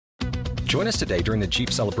Join us today during the Jeep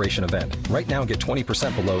Celebration event. Right now, get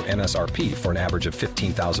 20% below MSRP for an average of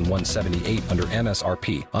 $15,178 under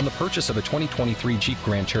MSRP on the purchase of a 2023 Jeep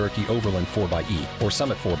Grand Cherokee Overland 4xE or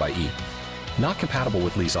Summit 4xE. Not compatible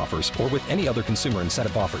with lease offers or with any other consumer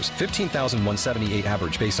incentive offers. $15,178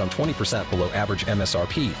 average based on 20% below average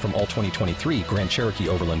MSRP from all 2023 Grand Cherokee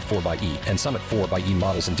Overland 4xE and Summit 4xE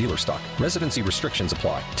models in dealer stock. Residency restrictions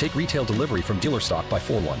apply. Take retail delivery from dealer stock by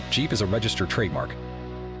 4/1. Jeep is a registered trademark.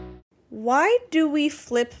 Why do we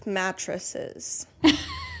flip mattresses?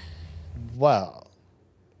 Well,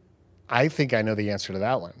 I think I know the answer to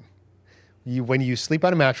that one. When you sleep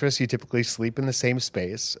on a mattress, you typically sleep in the same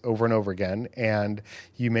space over and over again, and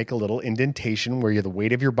you make a little indentation where the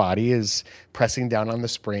weight of your body is pressing down on the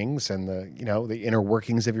springs and the inner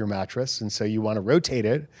workings of your mattress, and so you want to rotate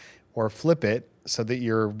it or flip it so that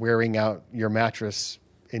you're wearing out your mattress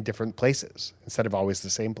in different places instead of always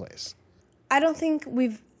the same place. I don't think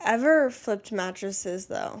we've ever flipped mattresses,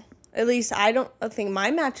 though. At least I don't think my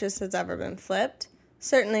mattress has ever been flipped.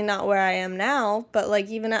 Certainly not where I am now, but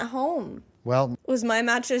even at home. Well, was my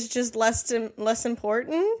mattress just less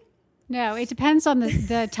important? No, it depends on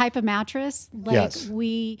the type of mattress. Yes.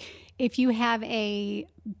 If you have a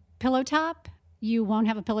pillow top, you won't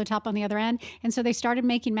have a pillow top on the other end. And so they started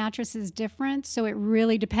making mattresses different. So it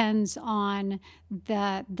really depends on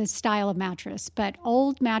the style of mattress. But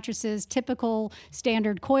old mattresses, typical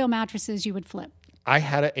standard coil mattresses, you would flip. I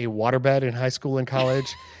had a waterbed in high school and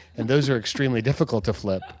college, and those are extremely difficult to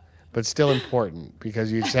flip, but still important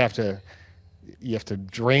because you have to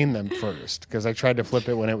drain them first. Because I tried to flip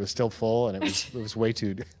it when it was still full, and it was way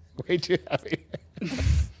too heavy.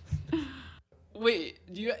 Wait,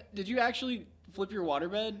 did you actually flip your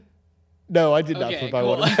waterbed? No, I did not flip my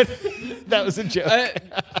waterbed. That was a joke.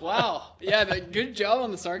 Wow. Yeah, good job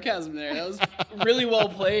on the sarcasm there. That was really well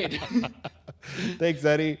played. Thanks,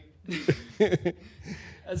 Eddie.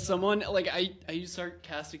 As someone, I use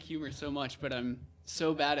sarcastic humor so much, but I'm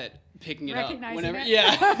so bad at picking it up. Recognizing it.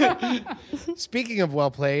 Yeah. Speaking of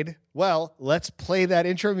well played, let's play that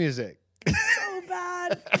intro music. So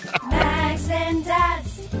bad. Mags and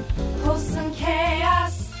Dads, wholesome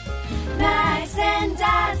chaos. Mags and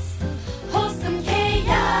Dads, wholesome chaos.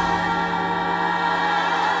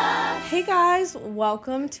 Hey guys,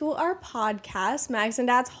 welcome to our podcast, Mags and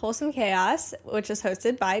Dad's Wholesome Chaos, which is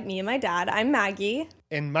hosted by me and my dad. I'm Maggie.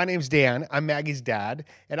 And my name's Dan. I'm Maggie's dad,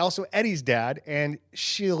 and also Eddie's dad, and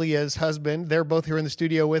Shelia's husband. They're both here in the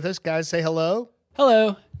studio with us. Guys, say hello.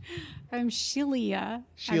 Hello. I'm Shelia.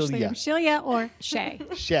 Shelia. Actually, I'm Shelia or Shay.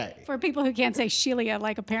 Shay. For people who can't say Shelia,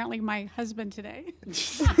 like apparently my husband today.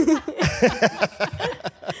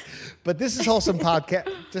 But this is Wholesome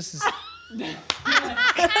Podcast. This is...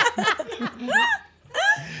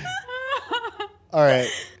 All right.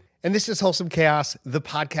 And this is Wholesome Chaos, the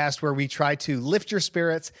podcast where we try to lift your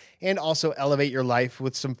spirits and also elevate your life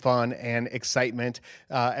with some fun and excitement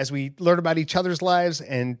as we learn about each other's lives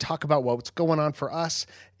and talk about what's going on for us,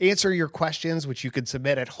 answer your questions, which you can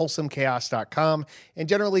submit at wholesomechaos.com, and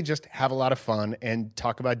generally just have a lot of fun and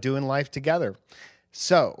talk about doing life together.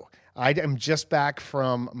 So I am just back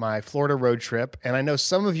from my Florida road trip, and I know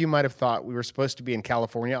some of you might have thought we were supposed to be in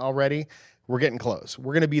California already. We're getting close.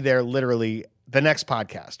 We're going to be there literally the next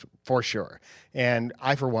podcast for sure. And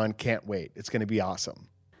I, for one, can't wait. It's going to be awesome.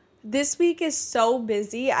 This week is so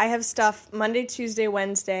busy. I have stuff Monday, Tuesday,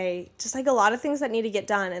 Wednesday, just a lot of things that need to get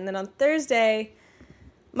done. And then on Thursday,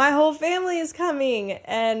 my whole family is coming.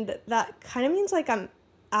 And that kind of means I'm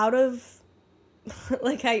out of,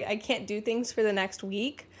 I can't do things for the next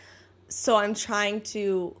week. So I'm trying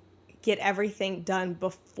to get everything done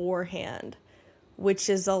beforehand, which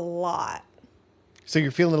is a lot. So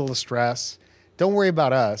you're feeling a little stress. Don't worry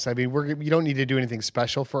about us. I mean, you don't need to do anything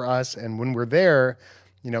special for us. And when we're there,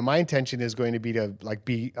 my intention is going to be to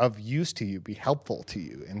be of use to you, be helpful to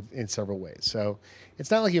you in several ways. So it's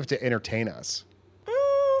not like you have to entertain us.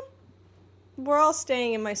 We're all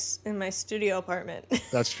staying in my studio apartment.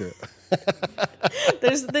 That's true.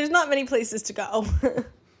 There's not many places to go.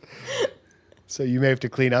 So you may have to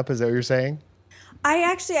clean up. Is that what you're saying?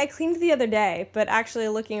 I cleaned the other day, but actually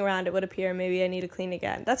looking around, it would appear maybe I need to clean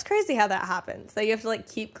again. That's crazy how that happens. That you have to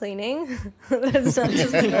keep cleaning. That's not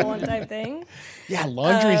just a one-time thing. Yeah,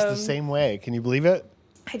 laundry's the same way. Can you believe it?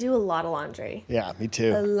 I do a lot of laundry. Yeah, me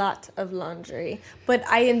too. A lot of laundry. But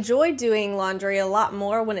I enjoy doing laundry a lot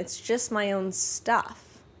more when it's just my own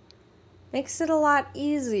stuff. Makes it a lot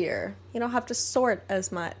easier. You don't have to sort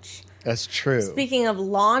as much. That's true. Speaking of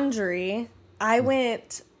laundry, I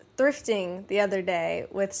went thrifting the other day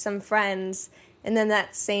with some friends, and then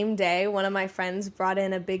that same day one of my friends brought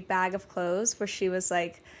in a big bag of clothes where she was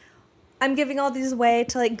like, I'm giving all these away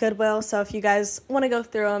to like Goodwill, so if you guys want to go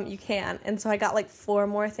through them, you can. And so I got like 4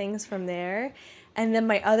 more things from there. And then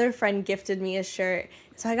my other friend gifted me a shirt.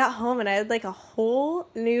 So I got home and I had like a whole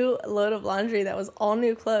new load of laundry that was all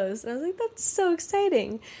new clothes. And I was like, that's so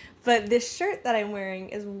exciting. But this shirt that I'm wearing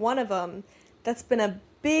is one of them that's been a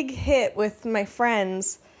big hit with my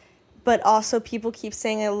friends. But also people keep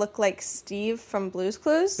saying I look like Steve from Blue's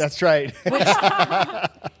Clues. That's right.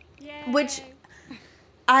 Which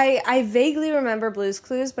I vaguely remember Blue's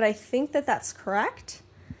Clues, but I think that that's correct.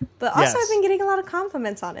 But also Yes. I've been getting a lot of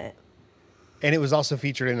compliments on it. And it was also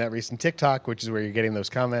featured in that recent TikTok, which is where you're getting those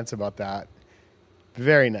comments about that.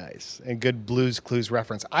 Very nice. And good Blue's Clues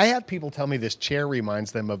reference. I had people tell me this chair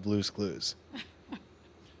reminds them of Blue's Clues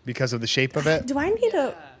because of the shape of it. Do I need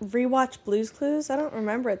to rewatch Blue's Clues? I don't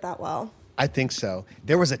remember it that well. I think so.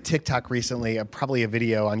 There was a TikTok recently, probably a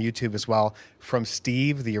video on YouTube as well, from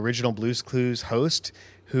Steve, the original Blue's Clues host,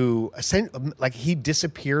 who he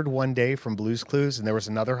disappeared one day from Blue's Clues, and there was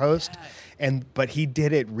another host, but he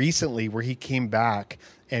did it recently where he came back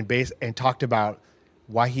and talked about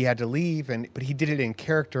why he had to leave, but he did it in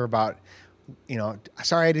character about,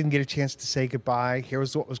 sorry I didn't get a chance to say goodbye. Here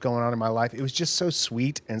was what was going on in my life. It was just so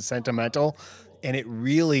sweet and sentimental. And it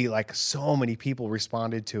really, like, so many people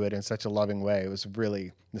responded to it in such a loving way. It was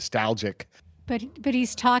really nostalgic. But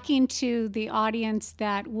he's talking to the audience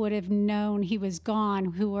that would have known he was gone,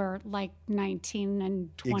 who are like 19 and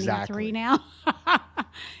 23 Exactly. now.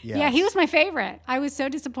 Yes. Yeah, he was my favorite. I was so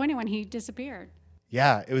disappointed when he disappeared.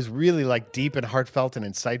 Yeah, it was really, like, deep and heartfelt and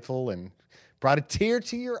insightful and brought a tear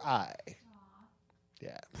to your eye.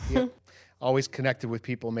 Yeah. Yep. Always connected with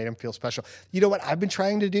people, made them feel special. You know what I've been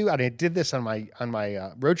trying to do? And I did this on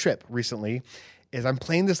my road trip recently. Is I'm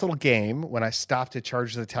playing this little game when I stop to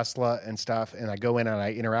charge the Tesla and stuff, and I go in and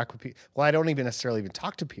I interact with people. Well, I don't even necessarily even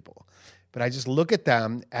talk to people, but I just look at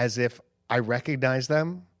them as if I recognize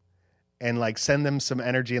them, and like send them some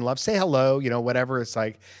energy and love, say hello, whatever. It's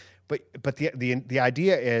like, but the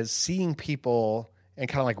idea is seeing people and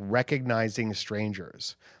kind of like recognizing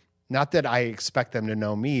strangers. Not that I expect them to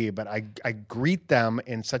know me, but I greet them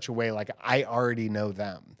in such a way like I already know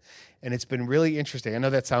them. And it's been really interesting. I know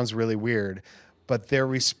that sounds really weird, but their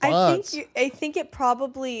response... I think it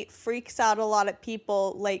probably freaks out a lot of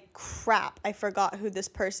people, like, crap, I forgot who this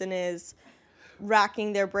person is,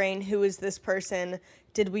 racking their brain, who is this person?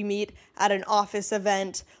 Did we meet at an office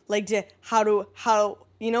event? Like, how,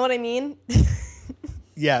 you know what I mean?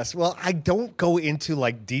 Yes. Well, I don't go into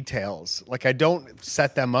like details. Like I don't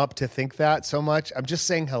set them up to think that so much. I'm just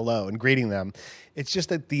saying hello and greeting them. It's just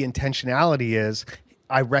that the intentionality is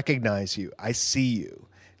I recognize you. I see you.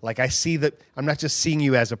 Like I see that I'm not just seeing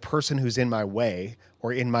you as a person who's in my way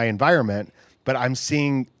or in my environment, but I'm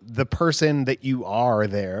seeing the person that you are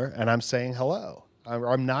there and I'm saying hello.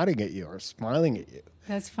 I'm nodding at you or smiling at you.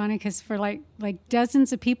 That's funny because for like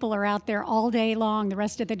dozens of people are out there all day long. The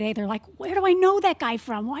rest of the day, they're like, "Where do I know that guy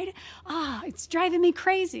from? Why? It's driving me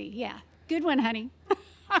crazy." Yeah, good one, honey.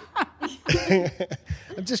 I'm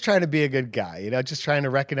just trying to be a good guy, just trying to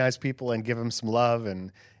recognize people and give them some love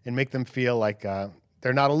and make them feel like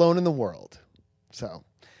they're not alone in the world. So,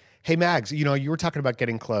 hey, Mags, you were talking about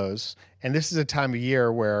getting clothes, and this is a time of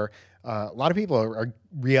year where a lot of people are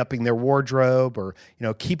re-upping their wardrobe or,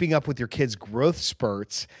 keeping up with your kids' growth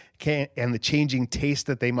spurts and the changing taste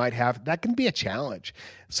that they might have. That can be a challenge.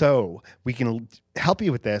 So we can help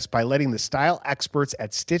you with this by letting the style experts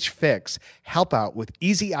at Stitch Fix help out with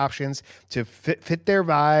easy options to fit their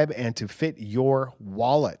vibe and to fit your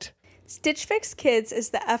wallet. Stitch Fix Kids is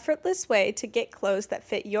the effortless way to get clothes that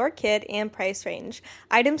fit your kid and price range.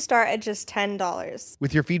 Items start at just $10.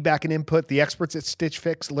 With your feedback and input, the experts at Stitch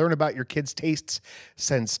Fix learn about your kids' tastes,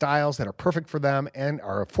 send styles that are perfect for them, and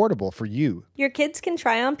are affordable for you. Your kids can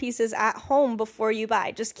try on pieces at home before you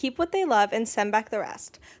buy. Just keep what they love and send back the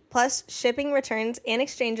rest. Plus, shipping, returns, and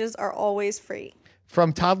exchanges are always free.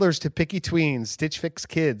 From toddlers to picky tweens, Stitch Fix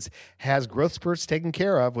Kids has growth spurts taken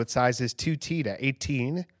care of with sizes 2T to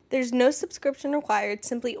 18. There's no subscription required.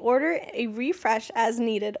 Simply order a refresh as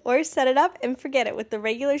needed or set it up and forget it with the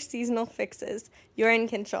regular seasonal fixes. You're in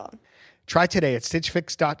control. Try today at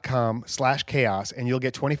stitchfix.com/chaos and you'll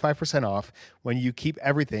get 25% off when you keep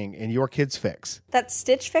everything in your kids' fix. That's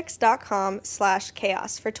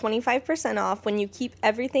stitchfix.com/chaos for 25% off when you keep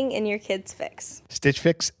everything in your kids' fix.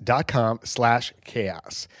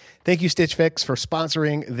 stitchfix.com/chaos. Thank you, Stitch Fix, for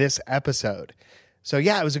sponsoring this episode. So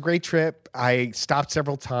yeah, it was a great trip. I stopped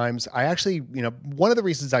several times. I actually, one of the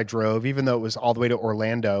reasons I drove, even though it was all the way to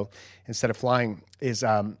Orlando instead of flying, is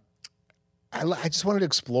I just wanted to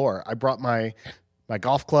explore. I brought my my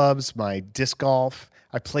golf clubs, my disc golf.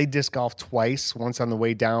 I played disc golf twice, once on the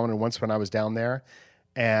way down and once when I was down there,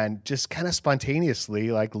 and just kind of spontaneously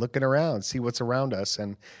like looking around, see what's around us.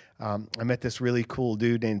 And I met this really cool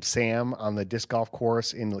dude named Sam on the disc golf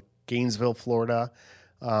course in Gainesville, Florida.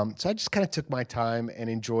 So I just kind of took my time and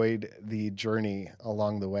enjoyed the journey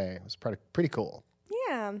along the way. It was pretty cool.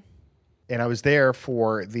 Yeah. And I was there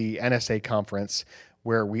for the NSA conference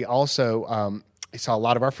where we also I saw a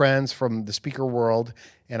lot of our friends from the speaker world,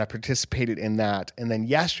 and I participated in that. And then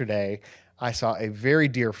yesterday, I saw a very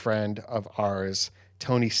dear friend of ours,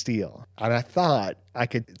 Tony Steele. And I thought I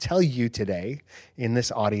could tell you today in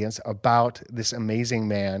this audience about this amazing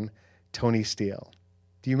man, Tony Steele.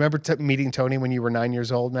 Do you remember meeting Tony when you were 9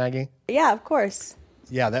 years old, Maggie? Yeah, of course.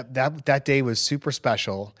 Yeah, that day was super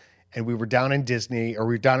special. And we were down in Disney, or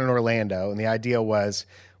we were down in Orlando. And the idea was,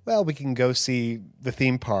 well, we can go see the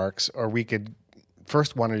theme parks, or we could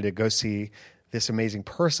first wanted to go see this amazing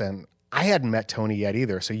person. I hadn't met Tony yet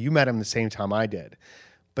either. So you met him the same time I did.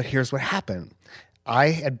 But here's what happened.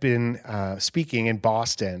 I had been speaking in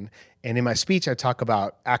Boston, and in my speech, I talk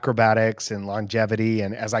about acrobatics and longevity.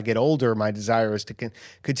 And as I get older, my desire is to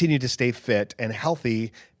continue to stay fit and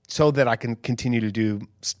healthy so that I can continue to do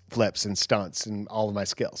flips and stunts and all of my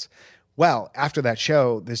skills. Well, after that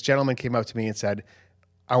show, this gentleman came up to me and said,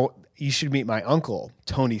 you should meet my uncle,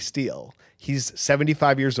 Tony Steele. He's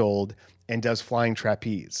 75 years old and does flying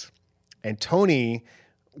trapeze. And Tony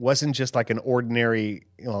wasn't just like an ordinary,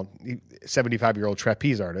 75-year-old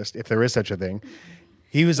trapeze artist, if there is such a thing.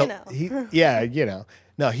 He was No,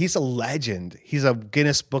 he's a legend. He's a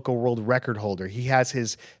Guinness Book of World Record holder. He has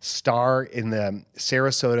his star in the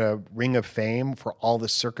Sarasota Ring of Fame for all the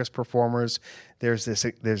circus performers. There's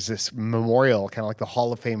this memorial, kind of like the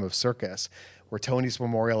Hall of Fame of Circus, where Tony's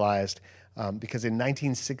memorialized because in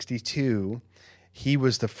 1962, he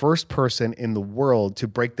was the first person in the world to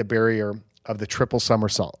break the barrier of the triple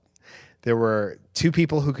somersault. There were two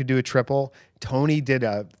people who could do a triple. Tony did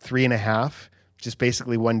a 3.5, just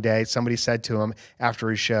basically one day. Somebody said to him after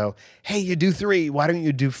his show, hey, you do 3, why don't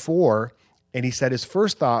you do 4? And he said his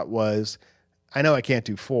first thought was, I know I can't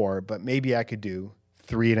do 4, but maybe I could do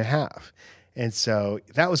 3.5. And so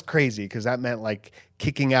that was crazy because that meant like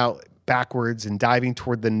kicking out backwards and diving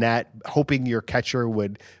toward the net, hoping your catcher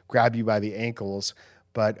would grab you by the ankles.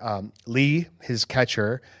 But Lee, his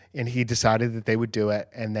catcher, and he decided that they would do it,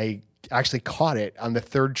 and they actually caught it on the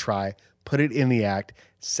 3rd try, put it in the act,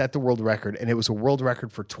 set the world record, and it was a world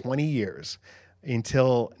record for 20 years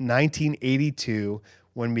until 1982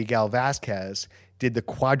 when Miguel Vasquez did the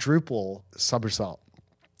quadruple somersault.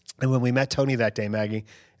 And when we met Tony that day, Maggie,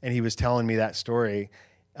 and he was telling me that story,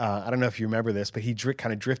 I don't know if you remember this, but he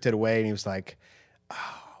kind of drifted away, and he was like,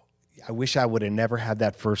 oh, I wish I would have never had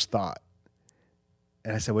that first thought.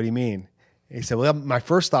 And I said, what do you mean? And he said, well, my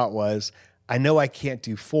first thought was, I know I can't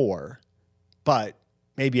do 4, but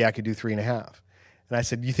maybe I could do 3.5. And I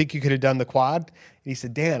said, you think you could have done the quad? And he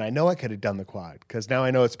said, Dan, I know I could have done the quad because now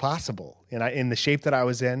I know it's possible. And in the shape that I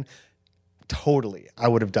was in, totally, I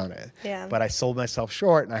would have done it. Yeah. But I sold myself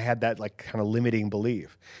short, and I had that like kind of limiting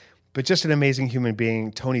belief. But just an amazing human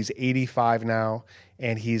being. Tony's 85 now,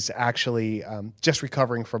 and he's actually just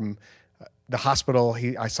recovering from the hospital.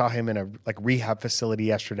 I saw him in a rehab facility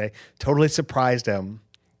yesterday. Totally surprised him,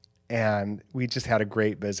 and we just had a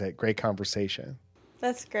great visit, great conversation.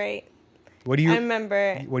 That's great. What do you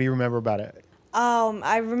remember about it?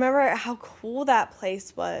 I remember how cool that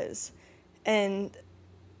place was, and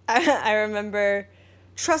I remember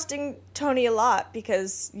trusting Tony a lot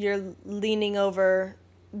because you're leaning over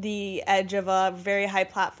the edge of a very high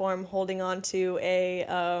platform, holding on to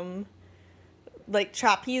a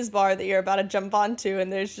trapeze bar that you're about to jump onto,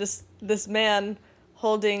 and there's just this man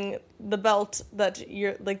holding the belt that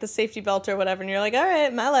you're like the safety belt or whatever, and you're like, all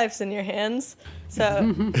right, my life's in your hands. So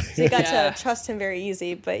you got to trust him very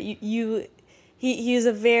easy. But he's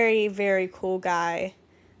a very, very cool guy.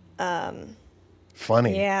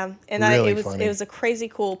 Funny. Yeah, and really it was a crazy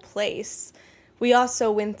cool place. We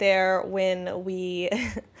also went there when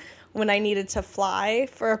I needed to fly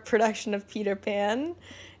for a production of Peter Pan,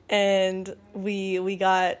 and we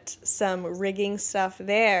got some rigging stuff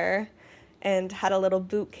there and had a little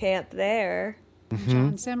boot camp there. Mm-hmm.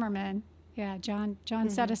 John Zimmerman. Yeah, John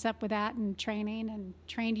set us up with that and training and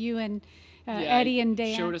trained you and Eddie and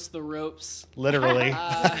Dan. Showed us the ropes. Literally.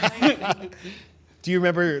 Do you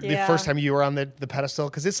remember the first time you were on the pedestal?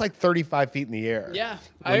 Because it's like 35 feet in the air. Yeah.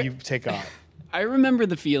 When you take off. I remember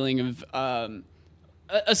the feeling of,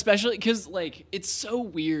 especially because like it's so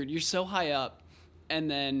weird. You're so high up, and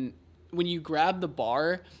then when you grab the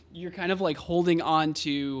bar, you're kind of like holding on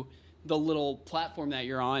to the little platform that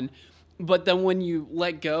you're on, But then when you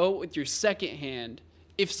let go with your second hand,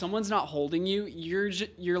 if someone's not holding you,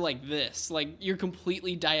 you're like this, like you're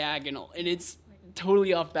completely diagonal, and it's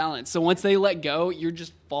totally off balance. So once they let go, you're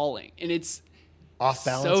just falling, and it's Off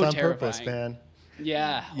balance so on terrifying. purpose, man.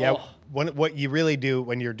 Yeah. Yeah. Oh. What you really do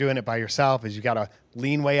when you're doing it by yourself is you got to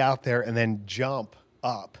lean way out there and then jump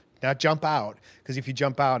up, not jump out. Because if you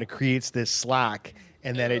jump out, it creates this slack,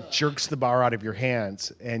 and then it jerks the bar out of your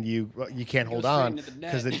hands, and you can't hold straight on into the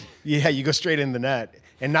net. because you go straight in the net,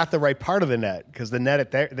 and not the right part of the net, because the net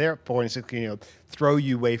at their point is throw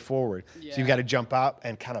you way forward. So Yeah. you've got to jump up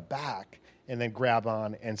and kind of back, and then grab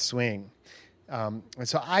on and swing. And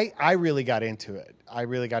so I really got into it. I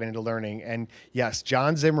really got into learning. And yes,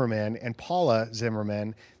 John Zimmerman and Paula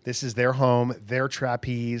Zimmerman, this is their home, their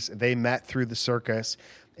trapeze. They met through the circus.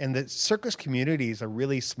 And the circus community is a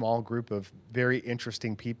really small group of very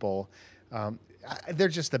interesting people. They're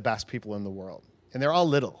just the best people in the world. And they're all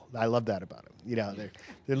little. I love that about them.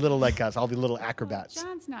 They're little like us, all the little acrobats.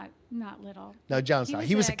 John's not little. No, John's not.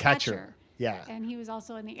 He was a catcher. Yeah. And he was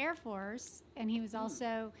also in the Air Force, and he was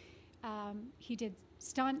also he did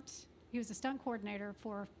stunt. He was a stunt coordinator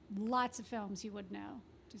for lots of films you would know.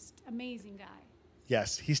 Just amazing guy.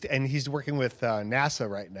 Yes, he's working with NASA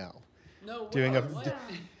right now. No, Doing what?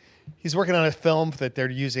 He's working on a film that they're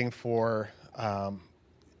using for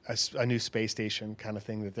a new space station kind of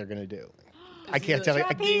thing that they're going to do. I can't tell you.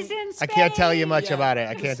 Trapeze in I can't tell you much Yeah, about it.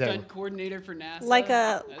 I the can't tell you. stunt coordinator for NASA.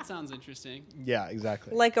 That sounds interesting. Yeah,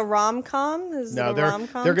 exactly. Like a rom-com? Is No, it a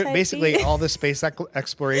rom-com they're type basically beat? all the space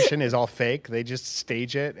exploration is all fake. They just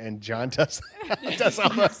stage it, and John does all the he does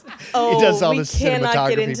all we the cannot cinematography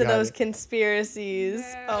get into behind those it. conspiracies.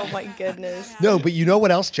 Oh my goodness. No, but you know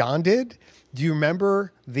what else John did? Do you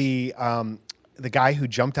remember the guy who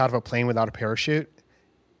jumped out of a plane without a parachute?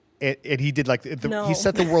 He did No. he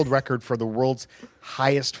set the world record for the world's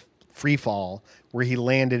highest free fall, where he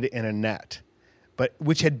landed in a net, but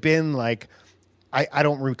which had been like I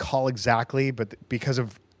don't recall exactly, but because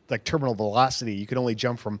of like terminal velocity, you could only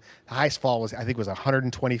jump from the highest fall was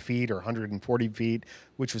 120 feet or 140 feet,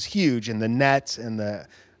 which was huge, and the nets and the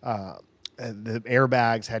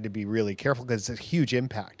airbags had to be really careful because it's a huge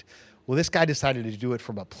impact. Well, this guy decided to do it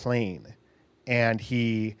from a plane, and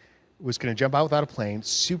he was going to jump out without a plane.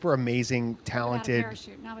 Super amazing, talented. Without a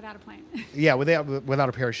parachute, not without a plane. Yeah, without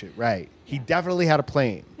a parachute, right. He definitely had a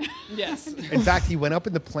plane. Yes. In fact, he went up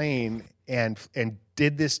in the plane and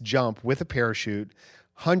did this jump with a parachute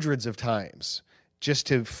hundreds of times just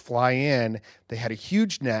to fly in. They had a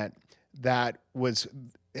huge net that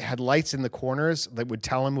had lights in the corners that would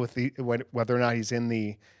tell him whether or not he's in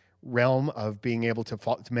the realm of being able to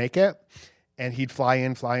make it. And he'd fly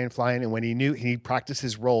in. And when he'd practice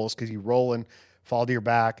his rolls, because he'd roll and fall to your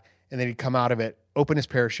back, and then he'd come out of it, open his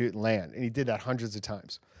parachute, and land. And he did that hundreds of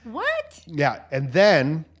times. What? Yeah. And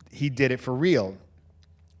then he did it for real.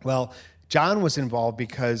 Well, John was involved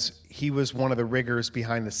because he was one of the riggers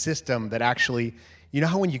behind the system that actually, you know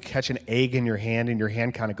how when you catch an egg in your hand and your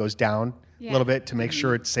hand kind of goes down a little bit to make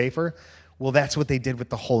sure it's safer? Well, that's what they did with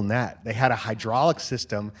the whole net. They had a hydraulic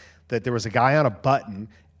system that there was a guy on a button.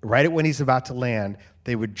 Right when he's about to land,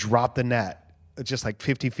 they would drop the net just like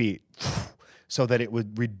 50 feet so that it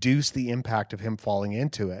would reduce the impact of him falling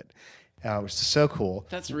into it, which is so cool.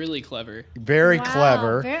 That's really clever. Very Wow,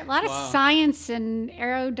 clever. a lot of science and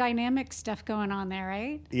aerodynamic stuff going on there,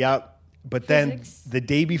 right? Yep. But then Physics. the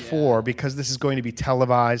day before, because this is going to be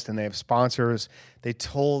televised and they have sponsors, they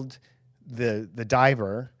told the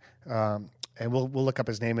diver, and we'll look up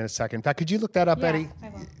his name in a second. In fact, could you look that up, Yeah, Eddie? I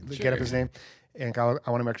will. Get up his name. And I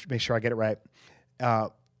want to make sure I get it right.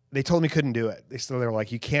 They told me couldn't do it. They were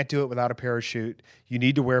like, you can't do it without a parachute. You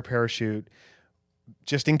need to wear a parachute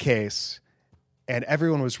just in case. And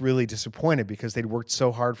everyone was really disappointed because they'd worked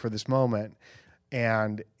so hard for this moment.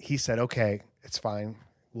 And he said, okay, it's fine.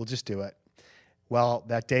 We'll just do it. Well,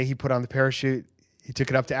 that day he put on the parachute. He took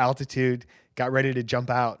it up to altitude, got ready to jump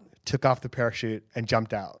out, took off the parachute, and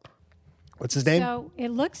jumped out. What's his name? So it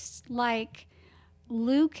looks like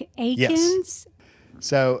Luke Akins.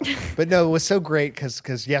 So, but no, it was so great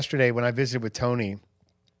because yesterday when I visited with Tony,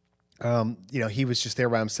 he was just there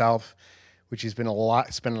by himself, which he's been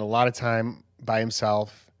spending a lot of time by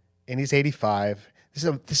himself, and he's 85.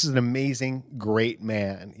 This is an amazing, great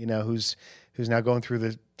man, who's now going through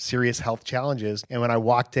the serious health challenges. And when I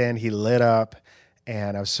walked in, he lit up,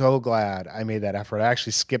 and I was so glad I made that effort. I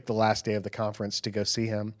actually skipped the last day of the conference to go see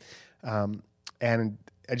him, and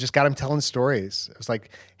I just got him telling stories. I was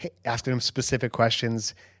like asking him specific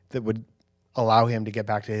questions that would allow him to get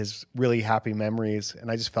back to his really happy memories. And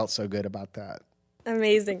I just felt so good about that.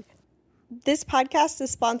 Amazing. This podcast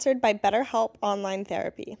is sponsored by BetterHelp Online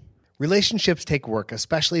Therapy. Relationships take work,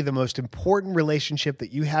 especially the most important relationship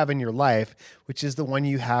that you have in your life, which is the one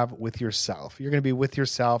you have with yourself. You're going to be with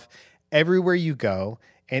yourself everywhere you go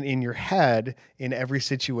and in your head in every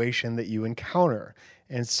situation that you encounter.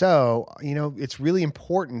 And so, it's really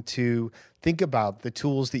important to think about the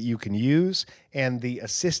tools that you can use and the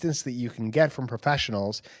assistance that you can get from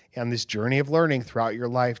professionals on this journey of learning throughout your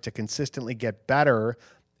life to consistently get better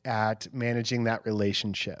at managing that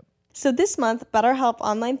relationship. So this month, BetterHelp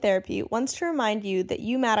Online Therapy wants to remind you that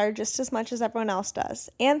you matter just as much as everyone else does,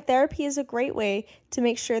 and therapy is a great way to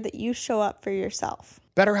make sure that you show up for yourself.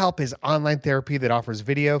 BetterHelp is online therapy that offers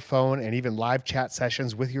video, phone, and even live chat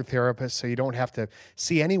sessions with your therapist, so you don't have to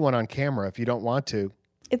see anyone on camera if you don't want to.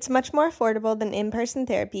 It's much more affordable than in-person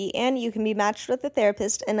therapy, and you can be matched with a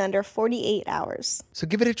therapist in under 48 hours. So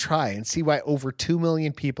give it a try and see why over 2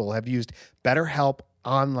 million people have used BetterHelp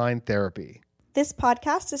Online Therapy. This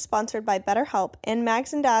podcast is sponsored by BetterHelp, and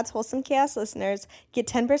Mags and Dad's Wholesome Chaos listeners get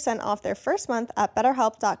 10% off their first month at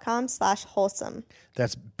betterhelp.com/wholesome.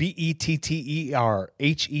 That's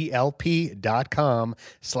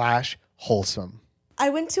BetterHelp.com/wholesome. I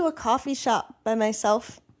went to a coffee shop by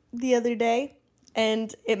myself the other day,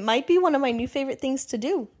 and it might be one of my new favorite things to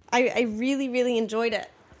do. I really, really enjoyed it.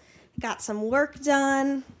 Got some work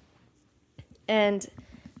done, and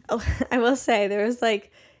I will say there was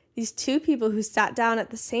these two people who sat down at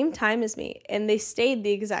the same time as me, and they stayed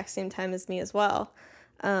the exact same time as me as well.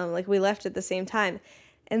 We left at the same time,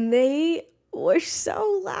 and they were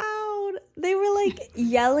so loud. They were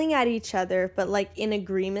yelling at each other, but in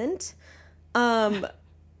agreement, for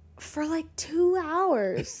 2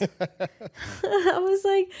 hours. I was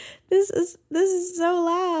like, this is so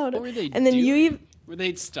loud. What were they and then doing? Were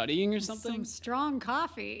they studying or something? Some strong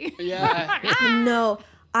coffee. Yeah. No.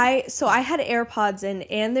 I had AirPods in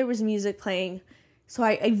and there was music playing. So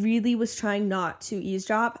I really was trying not to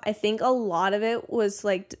eavesdrop. I think a lot of it was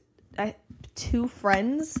two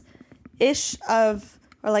friends-ish or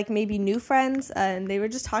maybe new friends. And they were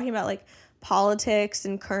just talking about politics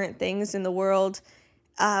and current things in the world.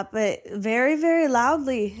 But very, very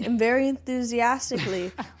loudly and very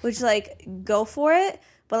enthusiastically, which go for it.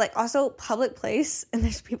 But also public place. And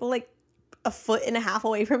there's people a foot and a half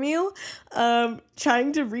away from you,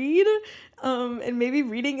 trying to read, and maybe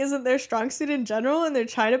reading isn't their strong suit in general, and they're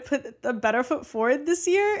trying to put a better foot forward this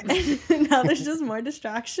year, and now there's just more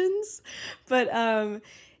distractions. But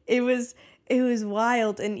it was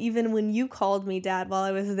wild, and even when you called me, Dad, while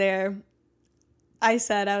I was there, I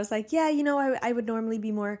was like, yeah, I would normally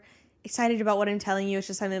be more excited about what I'm telling you. It's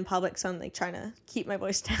just I'm in public, so I'm trying to keep my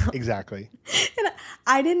voice down. Exactly. And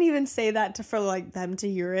I didn't even say that for them to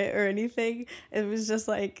hear it or anything. It was just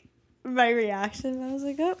my reaction. I was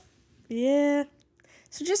like, oh, yeah.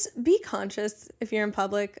 So just be conscious if you're in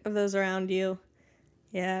public of those around you.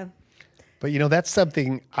 Yeah. But that's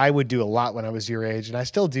something I would do a lot when I was your age, and I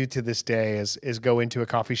still do to this day, is go into a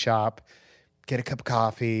coffee shop, get a cup of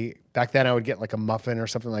coffee. Back then I would get a muffin or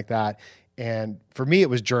something like that. And for me, it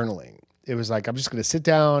was journaling. It was I'm just going to sit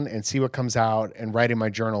down and see what comes out and write in my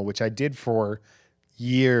journal, which I did for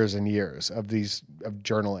years and years of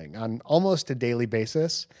journaling on almost a daily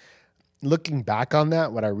basis. Looking back on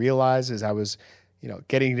that, what I realized is I was,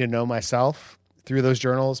 getting to know myself through those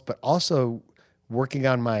journals, but also working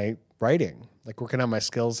on my writing, working on my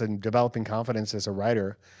skills and developing confidence as a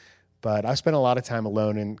writer. But I spent a lot of time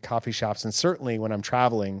alone in coffee shops, and certainly when I'm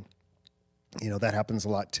traveling, that happens a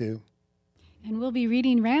lot too. And we'll be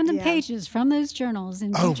reading random pages from those journals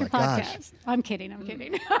in future podcasts. Gosh. I'm kidding.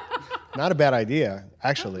 Not a bad idea,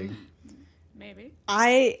 actually. Maybe.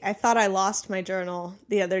 I thought I lost my journal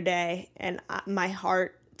the other day, and my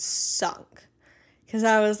heart sunk. Because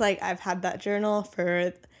I was I've had that journal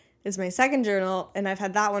it's my second journal, and I've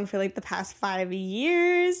had that one for the past 5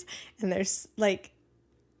 years. And there's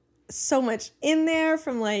so much in there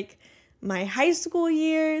from my high school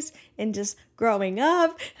years and just growing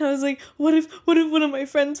up. And I was like, what if one of my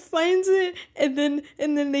friends finds it and then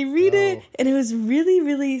they read it? And it was really,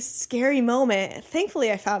 really scary moment.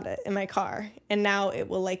 Thankfully I found it in my car, and now it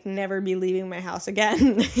will never be leaving my house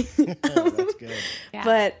again. That's good. Yeah,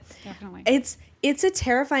 but definitely. it's a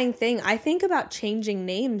terrifying thing. I think about changing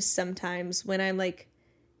names sometimes when I'm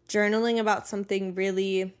journaling about something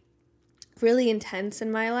really, really intense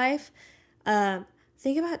in my life.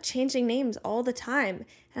 Think about changing names all the time.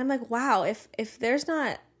 And I'm like, wow, if there's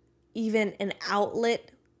not even an outlet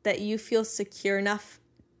that you feel secure enough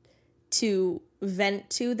to vent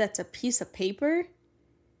to that's a piece of paper,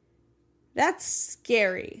 that's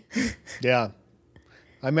scary. Yeah.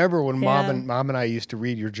 I remember when Mom and I used to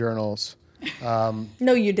read your journals.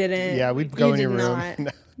 No, you didn't. Yeah, we'd go in your room. Not.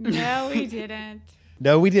 No, we didn't.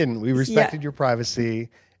 No, we didn't. We respected your privacy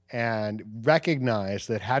and recognized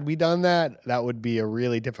that had we done that, that would be a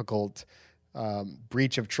really difficult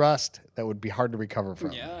breach of trust that would be hard to recover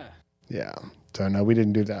from. Yeah. Yeah. So no, we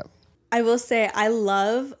didn't do that. I will say I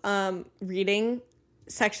love reading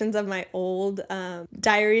sections of my old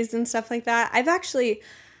diaries and stuff like that.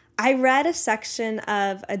 I read a section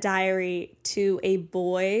of a diary to a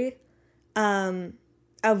boy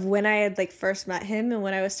of when I had like first met him and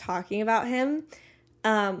when I was talking about him,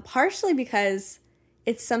 partially because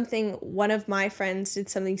it's something one of my friends did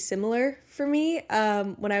something similar for me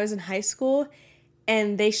when I was in high school,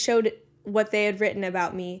 and they showed what they had written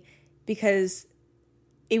about me because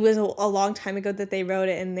it was a long time ago that they wrote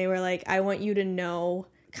it, and they were like, I want you to know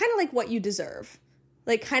kind of like what you deserve,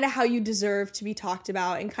 like kind of how you deserve to be talked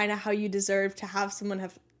about and kind of how you deserve to have someone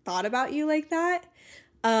have thought about you like that.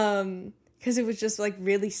 Because it was just like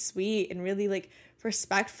really sweet and really like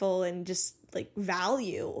respectful and just like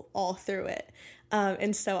value all through it.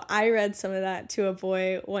 And so I read some of that to a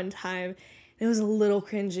boy one time. It was a little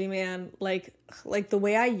cringy, man. Like the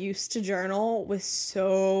way I used to journal was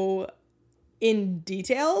so in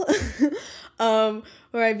detail, where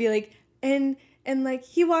I'd be like, and like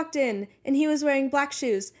he walked in and he was wearing black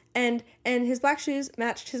shoes and his black shoes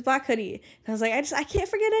matched his black hoodie. And I was like, I can't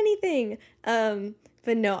forget anything.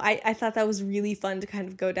 But no, I thought that was really fun to kind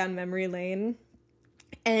of go down memory lane.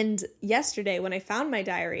 And yesterday when I found my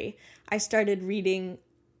diary, I started reading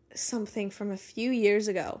something from a few years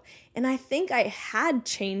ago. And I think I had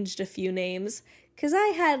changed a few names because I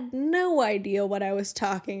had no idea what I was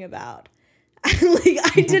talking about.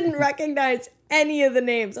 I didn't recognize any of the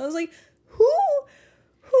names. I was like, who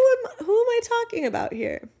am I talking about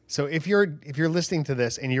here? So if you're listening to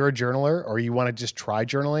this and you're a journaler or you want to just try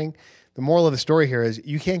journaling, the moral of the story here is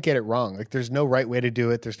you can't get it wrong. Like there's no right way to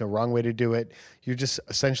do it. There's no wrong way to do it. You're just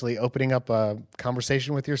essentially opening up a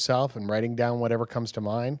conversation with yourself and writing down whatever comes to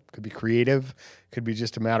mind. Could be creative. Could be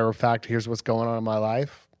just a matter of fact. Here's what's going on in my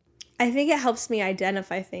life. I think it helps me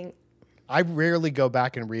identify things. I rarely go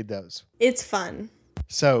back and read those. It's fun.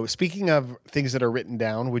 So speaking of things that are written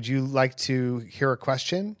down, would you like to hear a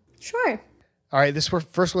question? Sure. All right, this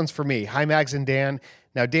first one's for me. Hi, Mags and Dan.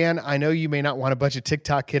 Now, Dan, I know you may not want a bunch of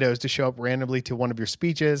TikTok kiddos to show up randomly to one of your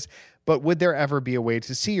speeches, but would there ever be a way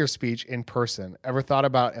to see your speech in person? Ever thought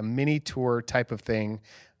about a mini tour type of thing?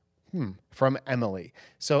 From Emily.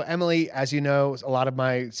 So Emily, as you know, a lot of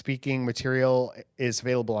my speaking material is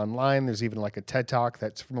available online. There's even like a TED Talk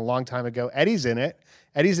that's from a long time ago. Eddie's in it.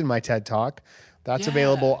 Eddie's in my TED Talk. That's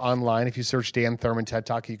available online. If you search Dan Thurman TED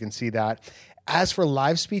Talk, you can see that. As for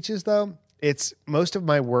live speeches, though, most of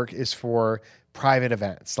my work is for private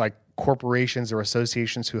events, like corporations or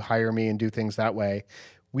associations who hire me and do things that way.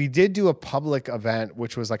 We did do a public event,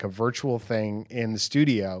 which was like a virtual thing in the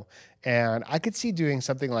studio. And I could see doing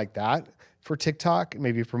something like that for TikTok,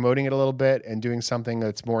 maybe promoting it a little bit and doing something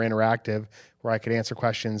that's more interactive where I could answer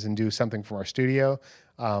questions and do something from our studio.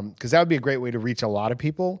 Because that would be a great way to reach a lot of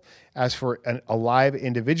people. As for a live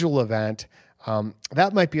individual event,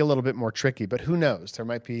 that might be a little bit more tricky, but who knows? There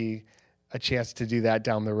might be a chance to do that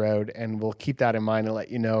down the road, and we'll keep that in mind and let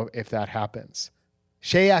you know if that happens.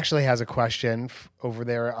 Shay actually has a question over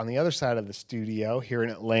there on the other side of the studio here in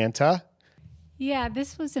Atlanta. Yeah,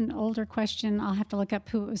 this was an older question. I'll have to look up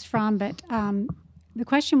who it was from, but the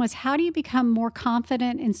question was, how do you become more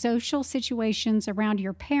confident in social situations around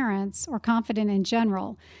your parents or confident in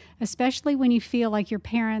general, especially when you feel like your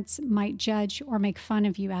parents might judge or make fun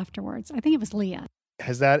of you afterwards? I think it was Leah.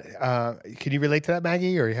 Has that, can you relate to that,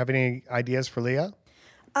 Maggie, or you have any ideas for Leah?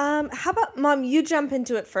 How about, Mom, you jump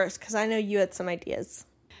into it first because I know you had some ideas.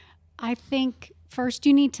 I think first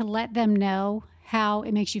you need to let them know how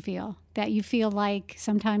it makes you feel, that you feel like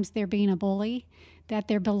sometimes they're being a bully, that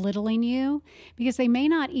they're belittling you, because they may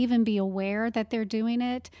not even be aware that they're doing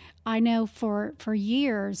it. I know for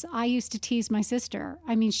years, I used to tease my sister.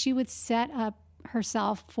 I mean, she would set up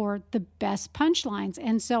herself for the best punchlines.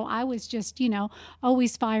 And so I was just,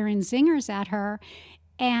 always firing zingers at her.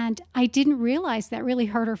 And I didn't realize that really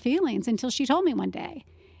hurt her feelings until she told me one day.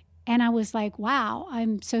 And I was like, wow,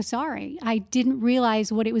 I'm so sorry. I didn't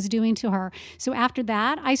realize what it was doing to her. So after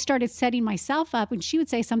that, I started setting myself up. When she would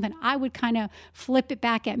say something, I would kind of flip it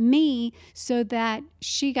back at me so that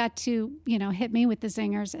she got to, hit me with the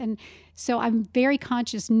zingers. And so I'm very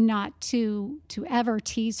conscious not to ever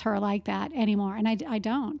tease her like that anymore. And I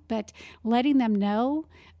don't. But letting them know.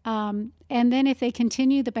 And then if they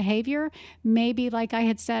continue the behavior, maybe like I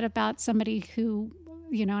had said about somebody who,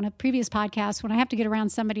 in a previous podcast, when I have to get around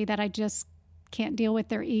somebody that I just can't deal with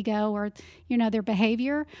their ego or, their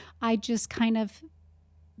behavior, I just kind of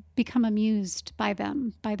become amused by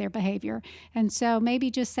them, by their behavior. And so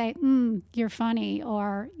maybe just say, you're funny,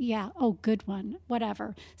 or yeah, oh, good one,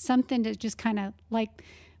 whatever. Something to just kind of like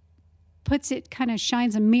kind of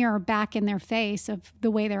shines a mirror back in their face of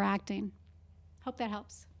the way they're acting. Hope that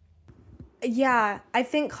helps. Yeah, I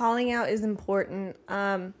think calling out is important.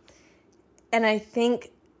 And I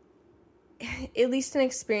think, at least in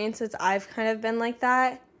experiences, I've kind of been like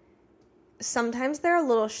that. Sometimes they're a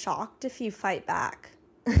little shocked if you fight back.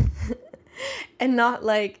 And not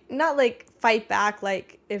like fight back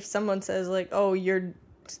like if someone says like, oh, you're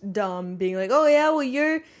dumb, being like, oh yeah,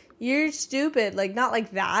 well you're stupid, like not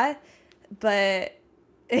like that. But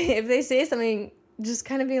if they say something, just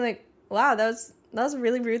kind of being like, wow, that was a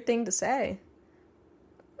really rude thing to say.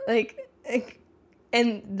 Like,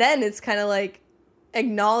 and then it's kind of like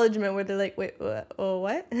acknowledgement where they're like, wait,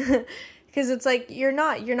 what? Because it's like you're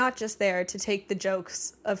not just there to take the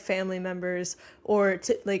jokes of family members, or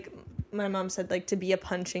to, like my mom said, like to be a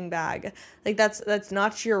punching bag. Like that's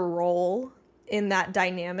not your role in that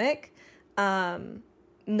dynamic,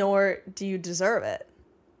 nor do you deserve it.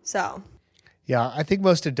 So Yeah, I think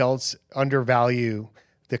most adults undervalue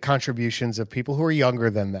the contributions of people who are younger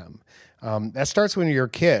than them. That starts when you're a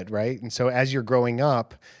kid, right? And so as you're growing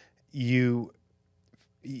up, you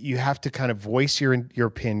have to kind of voice your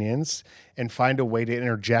opinions and find a way to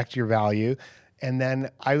interject your value. And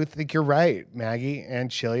then I would think you're right, Maggie and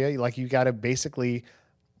Chilia, like you got to basically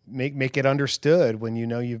make it understood when you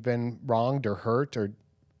know you've been wronged or hurt, or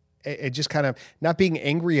it just kind of not being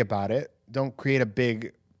angry about it. Don't create a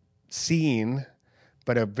big scene,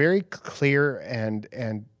 but a very clear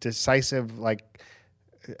and decisive way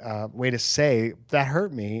to say that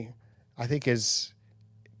hurt me, I think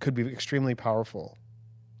could be extremely powerful.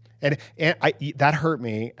 And that hurt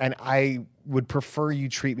me, and I would prefer you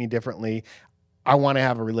treat me differently. I want to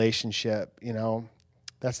have a relationship, you know.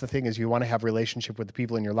 That's the thing, is you want to have a relationship with the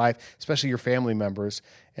people in your life, especially your family members.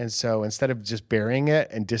 And so instead of just burying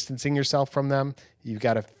it and distancing yourself from them, you've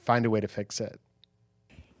got to find a way to fix it.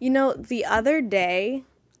 You know, the other day,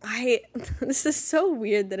 this is so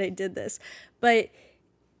weird that I did this, but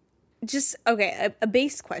just, okay, a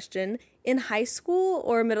base question. In high school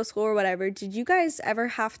or middle school or whatever, did you guys ever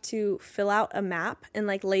have to fill out a map and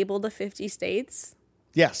like label the 50 states?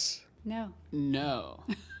 Yes. No. Yeah,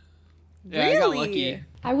 I got lucky.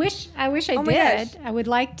 I wish I Oh my did. gosh. I would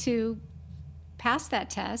like to pass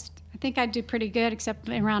that test. I think I'd do pretty good, except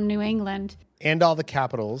around New England. And all the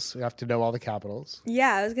capitals. You have to know all the capitals.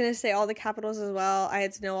 Yeah, I was going to say all the capitals as well. I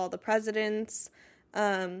had to know all the presidents.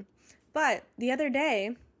 But the other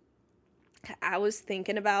day, I was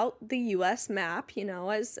thinking about the U.S. map, you know,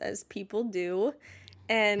 as people do.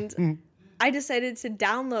 And I decided to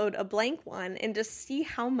download a blank one and just see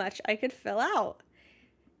how much I could fill out.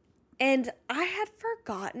 And I had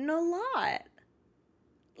forgotten a lot.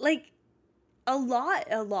 Like, a lot.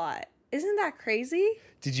 Isn't that crazy?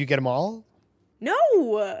 Did you get them all?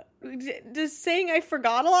 No. Does saying I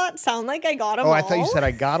forgot a lot sound like I got them all? Oh, I thought you said I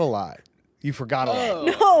got a lot. You forgot a lot.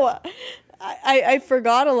 No. I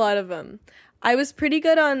forgot a lot of them. I was pretty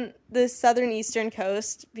good on the southern eastern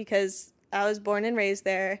coast because I was born and raised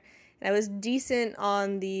there. And I was decent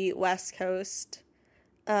on the west coast.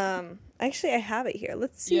 Actually, I have it here.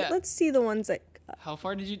 Let's see. Yeah. Let's see the ones that. How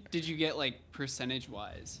far did you get, like, percentage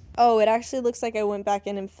wise? Oh, it actually looks like I went back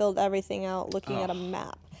in and filled everything out looking at a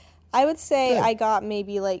map. I would say I got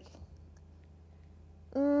maybe like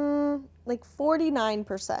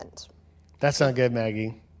 49%. That's not good,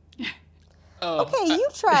 Maggie. Oh, Okay, you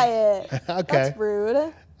try it. Okay. That's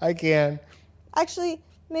rude. I can. Actually,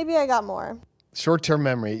 maybe I got more. Short-term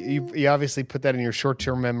memory. You obviously put that in your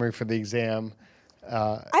short-term memory for the exam.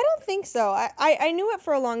 I don't think so. I knew it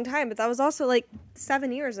for a long time, but that was also like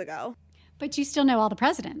 7 years ago. But you still know all the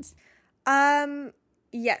presidents.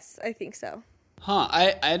 Yes, I think so. Huh,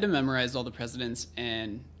 I had to memorize all the presidents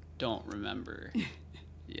and don't remember.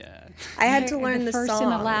 Yeah. I had to learn the first song.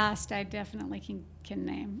 and the last. I definitely can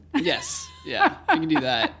name. Yes. Yeah. You can do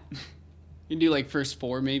that. You can do like first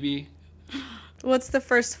four maybe. What's the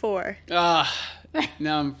first four? Now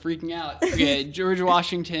I'm freaking out. Okay, George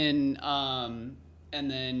Washington, and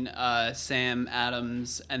then Sam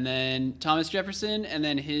Adams, and then Thomas Jefferson, and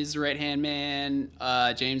then his right-hand man,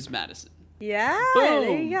 James Madison. Yeah, Boom.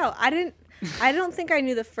 there you go. I don't think I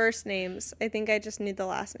knew the first names. I think I just knew the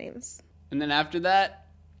last names. And then after that,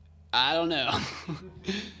 I don't know.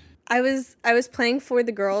 I was playing For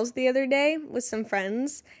the Girls the other day with some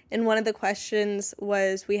friends, and one of the questions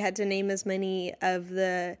was we had to name as many of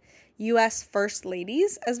the U.S. First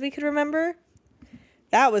Ladies as we could remember.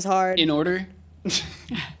 That was hard. In order?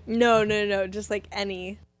 No, just like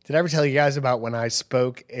any. Did I ever tell you guys about when I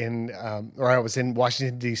spoke or I was in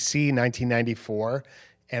Washington, D.C. in 1994,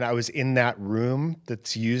 and I was in that room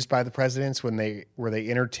that's used by the presidents where they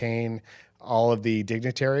entertain all of the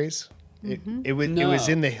dignitaries? It was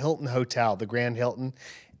in the Hilton Hotel, the Grand Hilton,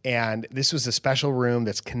 and this was a special room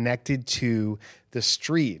that's connected to the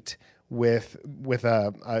street with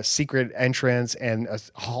a secret entrance and a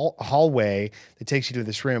hallway that takes you to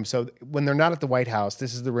this room. So when they're not at the White House,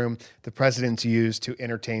 this is the room the presidents use to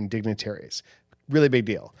entertain dignitaries. Really big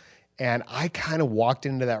deal. And I kind of walked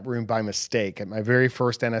into that room by mistake at my very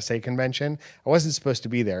first NSA convention. I wasn't supposed to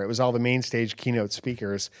be there. It was all the main stage keynote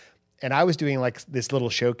speakers. And I was doing like this little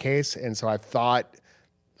showcase. And so I thought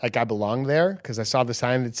like I belonged there because I saw the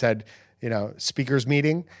sign that said, speakers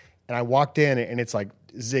meeting. And I walked in and it's like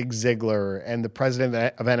Zig Ziglar and the president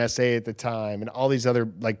of NSA at the time and all these other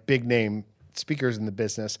like big name speakers in the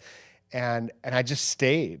business. And I just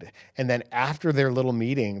stayed. And then after their little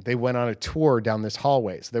meeting, they went on a tour down this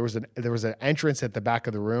hallway. So there was an entrance at the back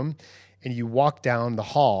of the room, and you walk down the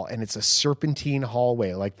hall, and it's a serpentine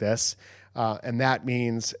hallway like this. And that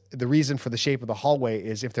means the reason for the shape of the hallway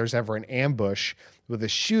is if there's ever an ambush with a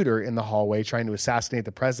shooter in the hallway trying to assassinate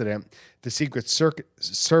the president, the Secret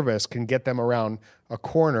Service can get them around a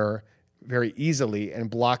corner very easily and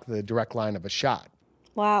block the direct line of a shot.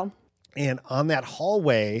 Wow. And on that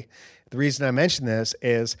hallway, the reason I mention this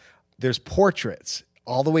is there's portraits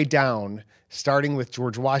all the way down, starting with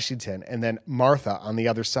George Washington and then Martha on the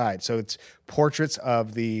other side. So it's portraits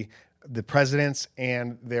of the presidents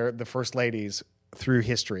and the first ladies through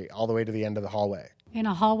history, all the way to the end of the hallway. In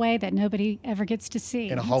a hallway that nobody ever gets to see.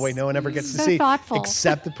 In a hallway no one ever gets to So see. thoughtful.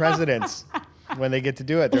 Except the presidents. When they get to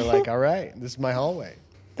do it, they're like, all right, this is my hallway.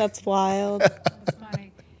 That's wild. That's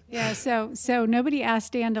funny. Yeah, so nobody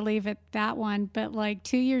asked Dan to leave at that one, but like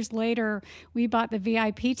 2 years later, we bought the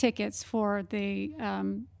VIP tickets for the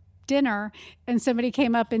dinner, and somebody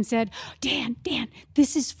came up and said, Dan,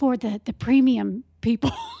 this is for the premium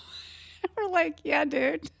people. We're like, yeah,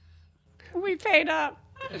 dude, we paid up.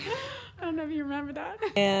 I don't know if you remember that.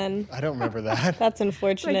 And I don't remember that. that's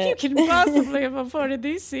unfortunate. Like, you can possibly have afforded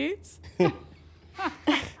these seats.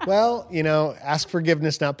 Well, ask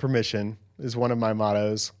forgiveness, not permission is one of my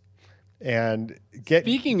mottos. And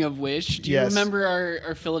Speaking of which, do you Yes. remember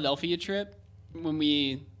our Philadelphia trip when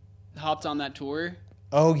we hopped on that tour?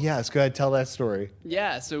 Oh, yes. Go ahead. Tell that story.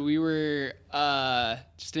 Yeah, so we were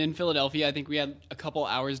just in Philadelphia. I think we had a couple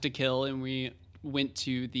hours to kill, and we went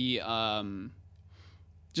to the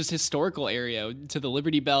just historical area, to the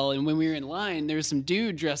Liberty Bell. And when we were in line, there was some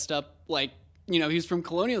dude dressed up like, he was from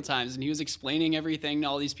colonial times, and he was explaining everything to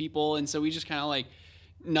all these people. And so we just kind of like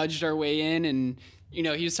nudged our way in, and he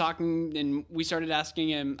was talking, and we started asking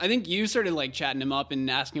him. I think you started like chatting him up and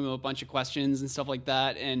asking him a bunch of questions and stuff like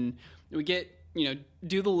that. And we get,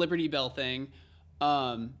 do the Liberty Bell thing.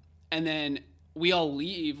 And then we all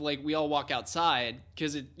leave, like we all walk outside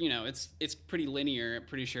because it's pretty linear, I'm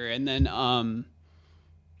pretty sure. And then,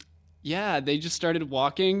 they just started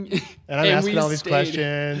walking. And I'm asking all these stayed.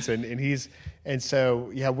 questions, and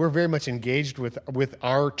so we're very much engaged with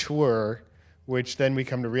our tour, which then we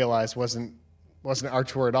come to realize wasn't our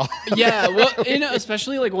tour at all. Yeah, well,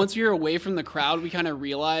 especially like once we were away from the crowd, we kind of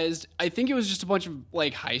realized, I think it was just a bunch of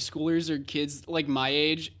like high schoolers or kids like my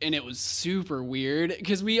age, and it was super weird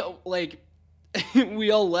because we like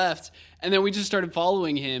we all left, and then we just started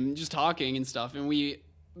following him, just talking and stuff, and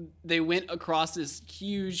they went across this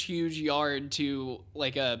huge yard to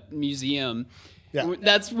like a museum. Yeah.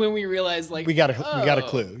 That's when we realized like we got a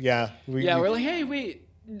clue. Yeah. We're like, hey, wait,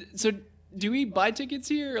 so do we buy tickets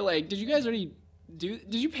here? Or like, did you guys already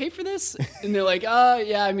did you pay for this? And they're like,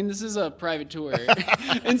 yeah, I mean, this is a private tour.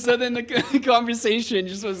 And so then the conversation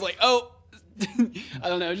just was like, I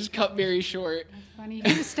don't know, just cut very short. Funny. If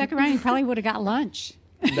you just stuck around, you probably would have got lunch.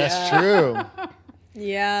 That's true.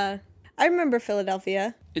 Yeah. I remember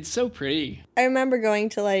Philadelphia. It's so pretty. I remember going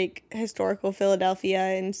to like historical Philadelphia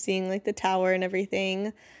and seeing like the tower and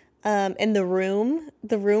everything. And the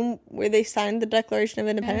room where they signed the Declaration of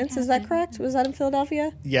Independence. Is that correct? Was that in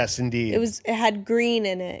Philadelphia? Yes, indeed. It had green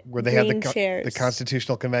in it. Where they have chairs. the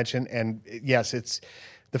Constitutional Convention. And yes, it's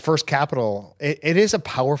the first Capitol. It is a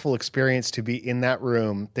powerful experience to be in that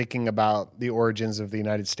room thinking about the origins of the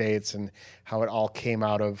United States and how it all came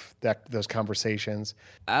out of those conversations.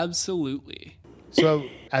 Absolutely. So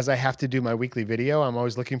as I have to do my weekly video, I'm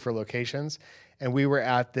always looking for locations. And we were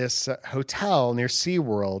at this hotel near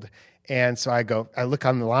SeaWorld. And so I look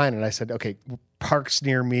on the line and I said, okay, parks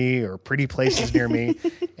near me or pretty places near me.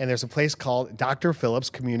 And there's a place called Dr. Phillips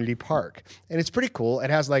Community Park. And it's pretty cool. It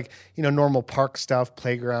has like, normal park stuff,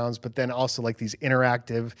 playgrounds, but then also like these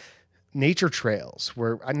interactive nature trails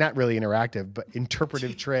where not really interactive, but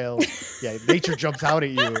interpretive trails. Yeah, nature jumps out at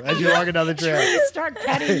you as you're walking down the trail. Start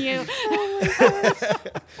petting you.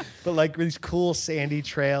 But like these cool sandy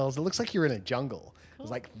trails, it looks like you're in a jungle. I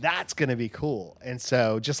was like, that's going to be cool. And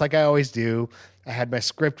so just like I always do, I had my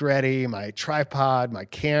script ready, my tripod, my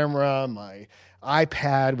camera, my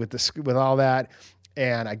iPad with all that.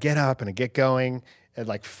 And I get up and I get going at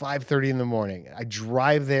like 5:30 in the morning. I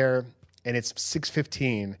drive there and it's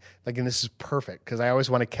 6:15. Like, and this is perfect because I always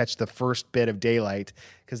want to catch the first bit of daylight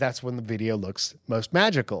because that's when the video looks most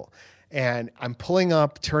magical. And I'm pulling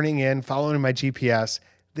up, turning in, following my GPS.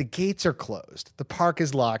 The gates are closed. The park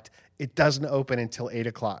is locked. It doesn't open until 8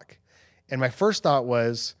 o'clock. And my first thought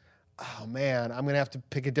was, oh man, I'm going to have to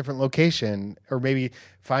pick a different location or maybe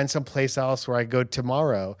find some place else where I go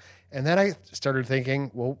tomorrow. And then I started thinking,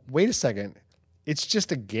 well, wait a second. It's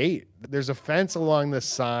just a gate. There's a fence along the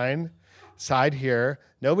side here.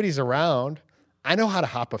 Nobody's around. I know how to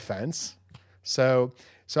hop a fence. So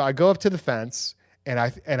I go up to the fence and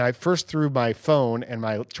I first threw my phone and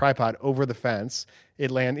my tripod over the fence. It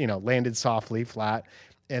landed softly, flat.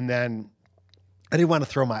 And then I didn't want to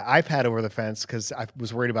throw my iPad over the fence because I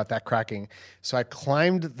was worried about that cracking. So I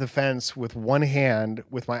climbed the fence with one hand,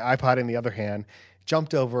 with my iPod in the other hand,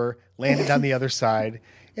 jumped over, landed on the other side,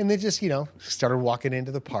 and then just, started walking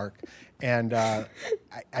into the park. And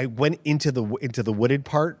I went into the wooded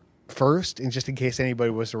part first, and just in case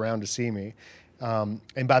anybody was around to see me.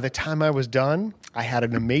 And by the time I was done, I had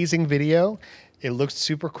an amazing video. It looked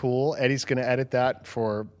super cool. Eddie's going to edit that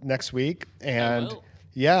for next week. And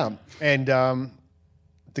yeah, and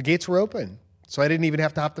the gates were open, so I didn't even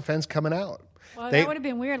have to hop the fence coming out. Well, that would have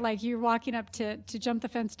been weird. Like you're walking up to jump the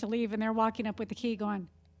fence to leave, and they're walking up with the key going,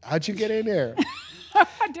 how'd you get in there?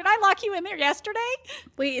 Did I lock you in there yesterday?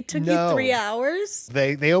 Wait, it took you 3 hours?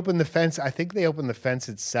 They opened the fence. I think they opened the fence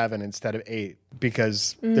at 7 instead of 8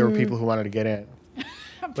 because there were people who wanted to get in.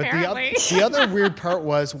 Apparently. But the other weird part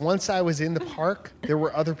was once I was in the park, there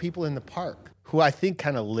were other people in the park who I think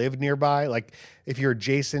kind of lived nearby. Like if you're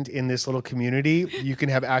adjacent in this little community, you can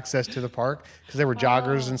have access to the park because there were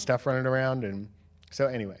joggers and stuff running around. And so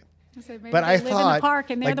anyway. So maybe but they I live thought, in the park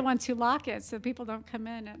and they're like, the ones who lock it so people don't come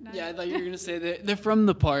in at night. Yeah, I thought you were going to say they're from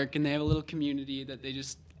the park and they have a little community that they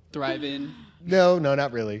just thrive in. No,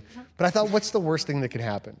 not really. But I thought, what's the worst thing that could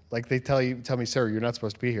happen? Like they tell me, sir, you're not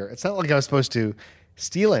supposed to be here. It's not like I was supposed to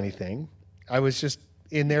steal anything. I was just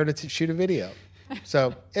in there to shoot a video.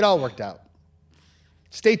 So it all worked out.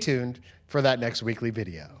 Stay tuned for that next weekly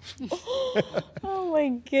video. Oh my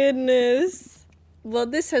goodness. Well,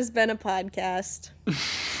 this has been a podcast.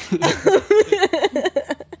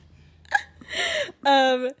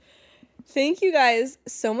 Thank you guys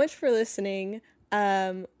so much for listening.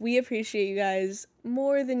 We appreciate you guys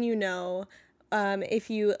more than you know. If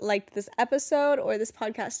you liked this episode or this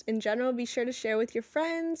podcast in general, be sure to share with your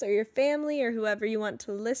friends or your family or whoever you want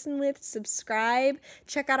to listen with. Subscribe.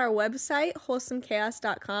 Check out our website,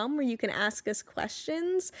 wholesomechaos.com, where you can ask us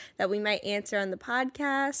questions that we might answer on the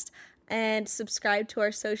podcast. And subscribe to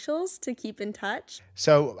our socials to keep in touch.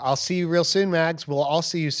 So I'll see you real soon, Mags. We'll all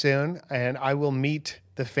see you soon. And I will meet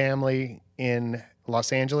the family in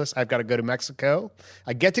Los Angeles. I've got to go to Mexico.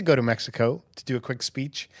 I get to go to Mexico to do a quick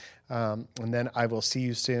speech. And then I will see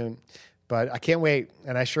you soon. But I can't wait.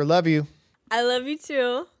 And I sure love you. I love you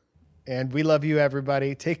too. And we love you,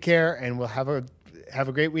 everybody. Take care, and we'll have a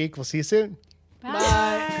great week. We'll see you soon.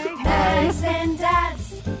 Bye. Mags and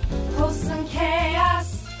Dads, wholesome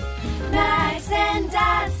chaos. Mags and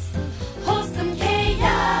Dads, wholesome chaos.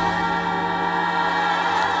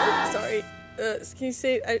 Sorry. Can you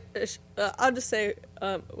say? I'll just say.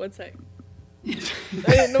 One sec. I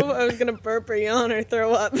didn't know if I was gonna burp or yawn or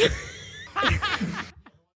throw up.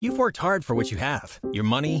 You've worked hard for what you have. Your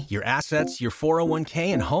money, your assets, your 401k,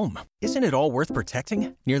 and home. Isn't it all worth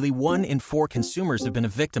protecting? Nearly 1 in 4 consumers have been a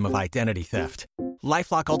victim of identity theft.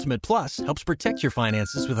 LifeLock Ultimate Plus helps protect your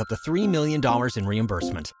finances with up to $3 million in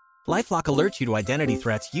reimbursement. LifeLock alerts you to identity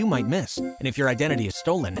threats you might miss. And if your identity is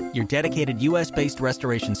stolen, your dedicated U.S.-based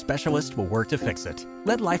restoration specialist will work to fix it.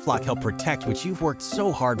 Let LifeLock help protect what you've worked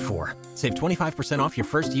so hard for. Save 25% off your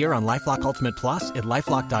first year on LifeLock Ultimate Plus at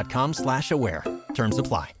LifeLock.com/aware. Terms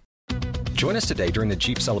apply. Join us today during the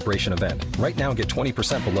Jeep Celebration event. Right now, get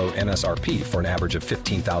 20% below MSRP for an average of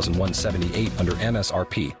 $15,178 under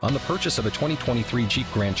MSRP on the purchase of a 2023 Jeep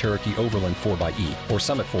Grand Cherokee Overland 4xE or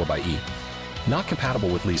Summit 4xE. Not compatible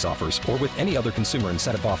with lease offers or with any other consumer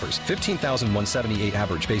incentive offers. $15,178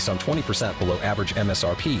 average based on 20% below average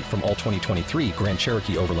MSRP from all 2023 Grand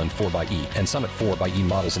Cherokee Overland 4xE and Summit 4xE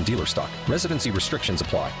models in dealer stock. Residency restrictions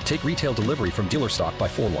apply. Take retail delivery from dealer stock by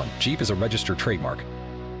 4/1. Jeep is a registered trademark.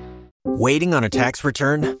 Waiting on a tax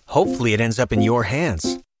return? Hopefully it ends up in your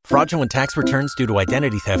hands. Fraudulent tax returns due to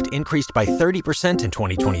identity theft increased by 30% in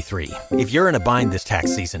 2023. If you're in a bind this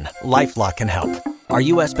tax season, LifeLock can help. Our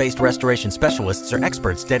U.S.-based restoration specialists are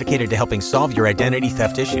experts dedicated to helping solve your identity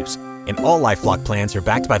theft issues. And all LifeLock plans are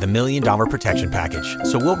backed by the $1 Million Protection Package.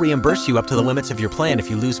 So we'll reimburse you up to the limits of your plan if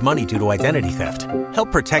you lose money due to identity theft.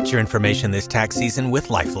 Help protect your information this tax season with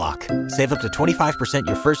LifeLock. Save up to 25%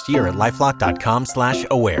 your first year at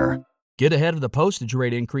LifeLock.com/aware. Get ahead of the postage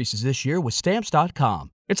rate increases this year with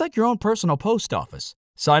Stamps.com. It's like your own personal post office.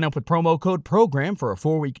 Sign up with promo code PROGRAM for a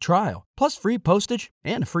 4-week trial, plus free postage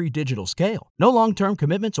and a free digital scale. No long-term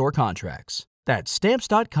commitments or contracts. That's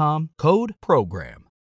Stamps.com, code PROGRAM.